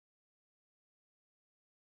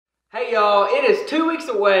Hey y'all, it is 2 weeks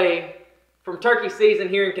away from turkey season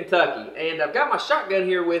here in Kentucky, and I've got my shotgun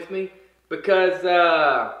here with me because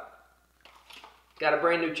got a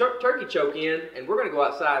brand new turkey choke in, and we're gonna go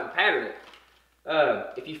outside and pattern it.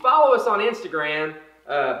 If you follow us on Instagram,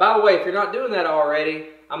 by the way, if you're not doing that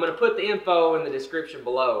already, I'm gonna put the info in the description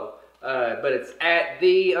below. But it's at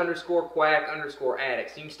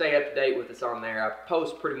 @the_Quack_Addicts. You can stay up to date with us on there. I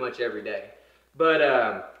post pretty much every day.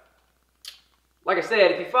 But like I said,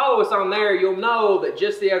 if you follow us on there, you'll know that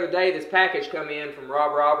just the other day this package come in from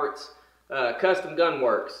Rob Roberts Custom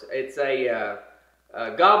Gunworks. It's a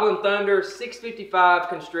Goblin Thunder 655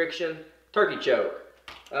 constriction turkey choke.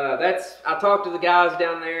 I talked to the guys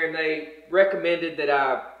down there, and they recommended that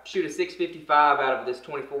I shoot a 655 out of this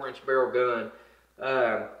 24-inch barrel gun.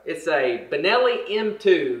 It's a Benelli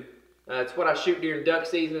M2. It's what I shoot during duck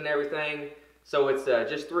season and everything. So it's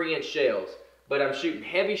just 3-inch shells. But I'm shooting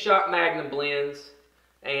heavy shot Magnum blends,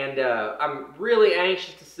 and I'm really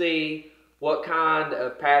anxious to see what kind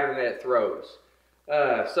of pattern that it throws.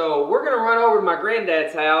 So we're going to run over to my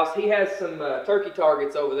granddad's house. He has some turkey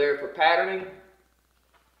targets over there for patterning,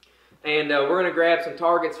 and we're going to grab some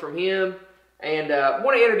targets from him. And I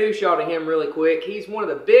want to introduce y'all to him really quick. He's one of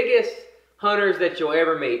the biggest hunters that you'll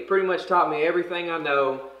ever meet. Pretty much taught me everything I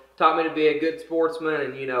know. Taught me to be a good sportsman,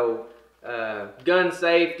 and gun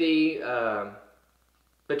safety.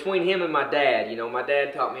 Between him and my dad, my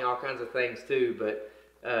dad taught me all kinds of things too, but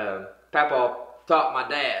Papa taught my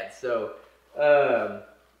dad. So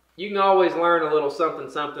you can always learn a little something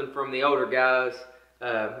from the older guys,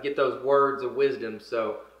 get those words of wisdom.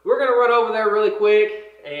 So we're going to run over there really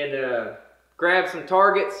quick and grab some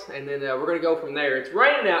targets, and then we're going to go from there. It's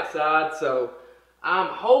raining outside, so I'm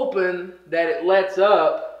hoping that it lets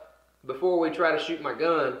up before we try to shoot my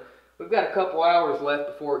gun. We've got a couple hours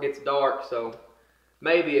left before it gets dark, so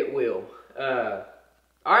maybe it will.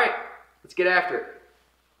 Alright, let's get after it.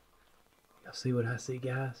 Y'all see what I see,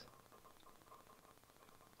 guys?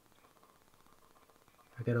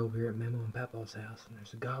 I got over here at Mama and Papa's house, and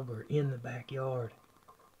there's a gobbler in the backyard.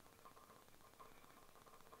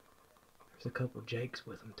 There's a couple jakes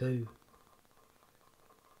with them too.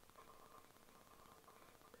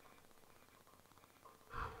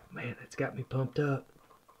 Man, that's got me pumped up.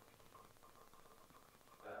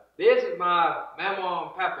 This is my Mama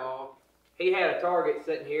and Papa. He had a target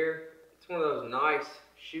sitting here. It's one of those nice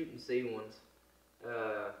shoot and see ones.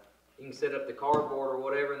 You can set up the cardboard or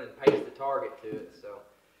whatever and then paste the target to it. So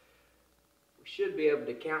we should be able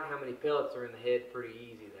to count how many pellets are in the head pretty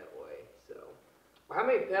easy that way. So how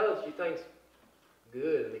many pellets do you think's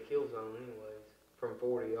good in the kill zone anyways from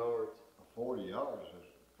 40 yards? 40 yards is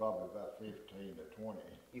probably about 15 to 20.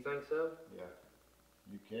 You think so? Yeah.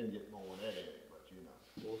 You can get more than that in it, but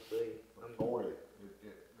we'll see. But 40, it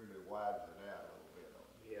really widens it out a little bit.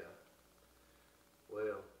 Yeah.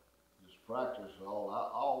 Well. Just practice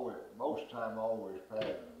most time I always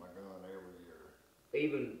pattern my gun every year.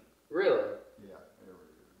 Even, really? Yeah,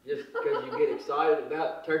 every year. Just because you get excited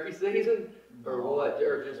about turkey season? Or No, what?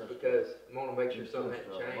 Or just because you want to make sure something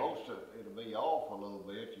hasn't changed? Most of it'll be off a little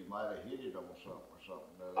bit. You might have hit it on something or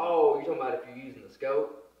something. Oh, you're talking about if you're using the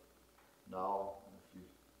scope? No, if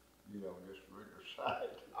you just rigor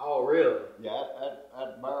sight. Oh, really? Yeah,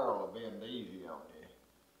 that barrel will bend easy on you.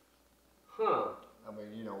 Huh. I mean,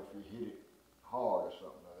 if you hit it hard or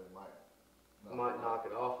something, it might knock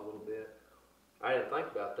it off a little bit. I didn't think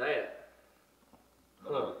about that.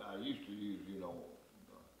 Huh. I used to use,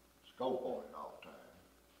 scope on it all the time.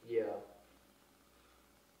 Yeah.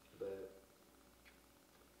 But,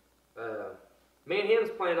 me and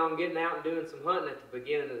him's planning on getting out and doing some hunting at the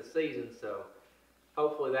beginning of the season, so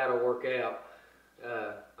hopefully that'll work out.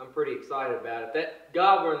 I'm pretty excited about it. That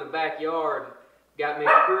gobbler in the backyard got me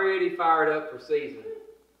pretty fired up for season.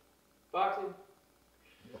 Foxy?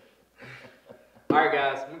 Alright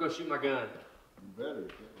guys, I'm going to go shoot my gun. You better,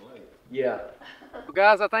 it's getting late. Yeah. Well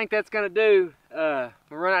guys, I think that's going to do.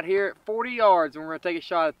 We'll run out here at 40 yards and we're going to take a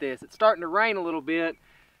shot at this. It's starting to rain a little bit,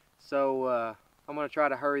 so I'm going to try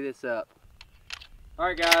to hurry this up.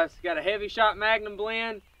 Alright guys, got a heavy shot Magnum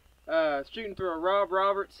blend, shooting through a Rob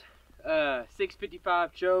Roberts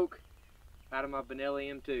 655 choke out of my Benelli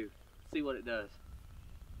M2. Let's see what it does.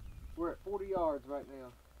 We're at 40 yards right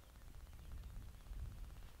now.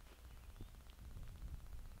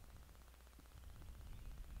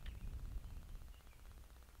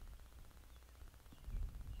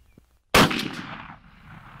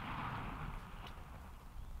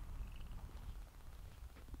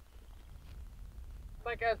 I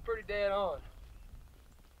think that's pretty dead on.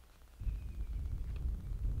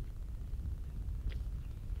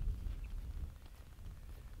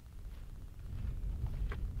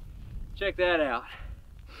 Check that out.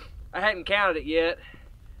 I hadn't counted it yet,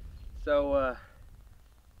 so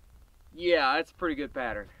yeah, that's a pretty good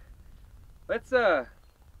pattern. Let's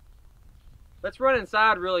run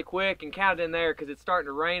inside really quick and count it in there because it's starting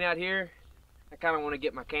to rain out here. I kind of want to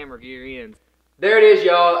get my camera gear in. There it is,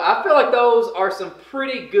 y'all. I feel like those are some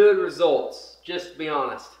pretty good results, just to be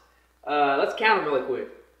honest. Let's count them really quick.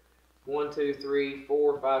 1, 2, 3,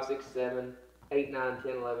 4, 5, 6, 7, 8, 9,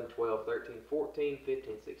 10, 11, 12, 13, 14, 15,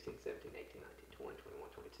 16, 17, 18, 19, 20, 21,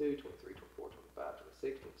 22, 23, 24, 25,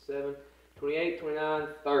 26, 27, 28, 29,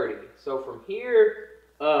 30. So from here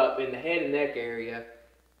up in the head and neck area,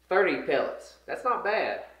 30 pellets. That's not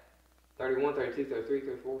bad. 31, 32, 33,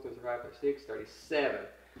 34, 35, 36, 37.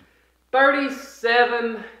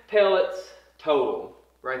 37 pellets total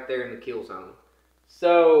right there in the kill zone.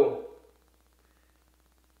 So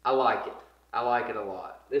I like it. I like it a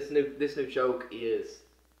lot. This new choke is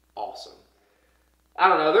awesome. I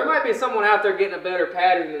don't know, there might be someone out there getting a better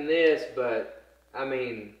pattern than this, but I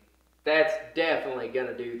mean, that's definitely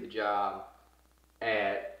gonna do the job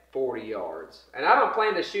at 40 yards. And I don't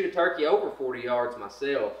plan to shoot a turkey over 40 yards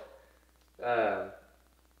myself.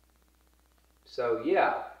 So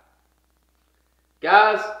yeah.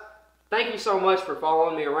 Guys, thank you so much for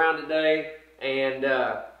following me around today and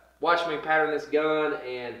watching me pattern this gun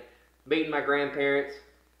and meeting my grandparents.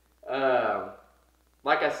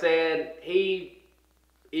 Like I said, he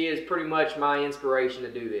is pretty much my inspiration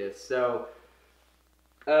to do this. So,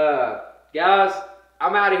 guys,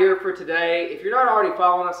 I'm out of here for today. If you're not already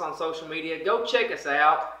following us on social media, go check us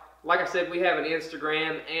out. Like I said, we have an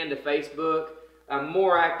Instagram and a Facebook. I'm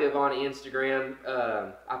more active on Instagram.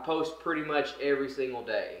 I post pretty much every single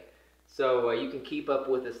day. So you can keep up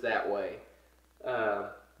with us that way.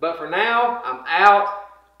 But for now, I'm out.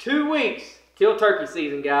 2 weeks till turkey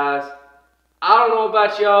season, guys. I don't know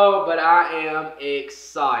about y'all, but I am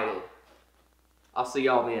excited. I'll see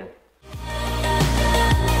y'all then.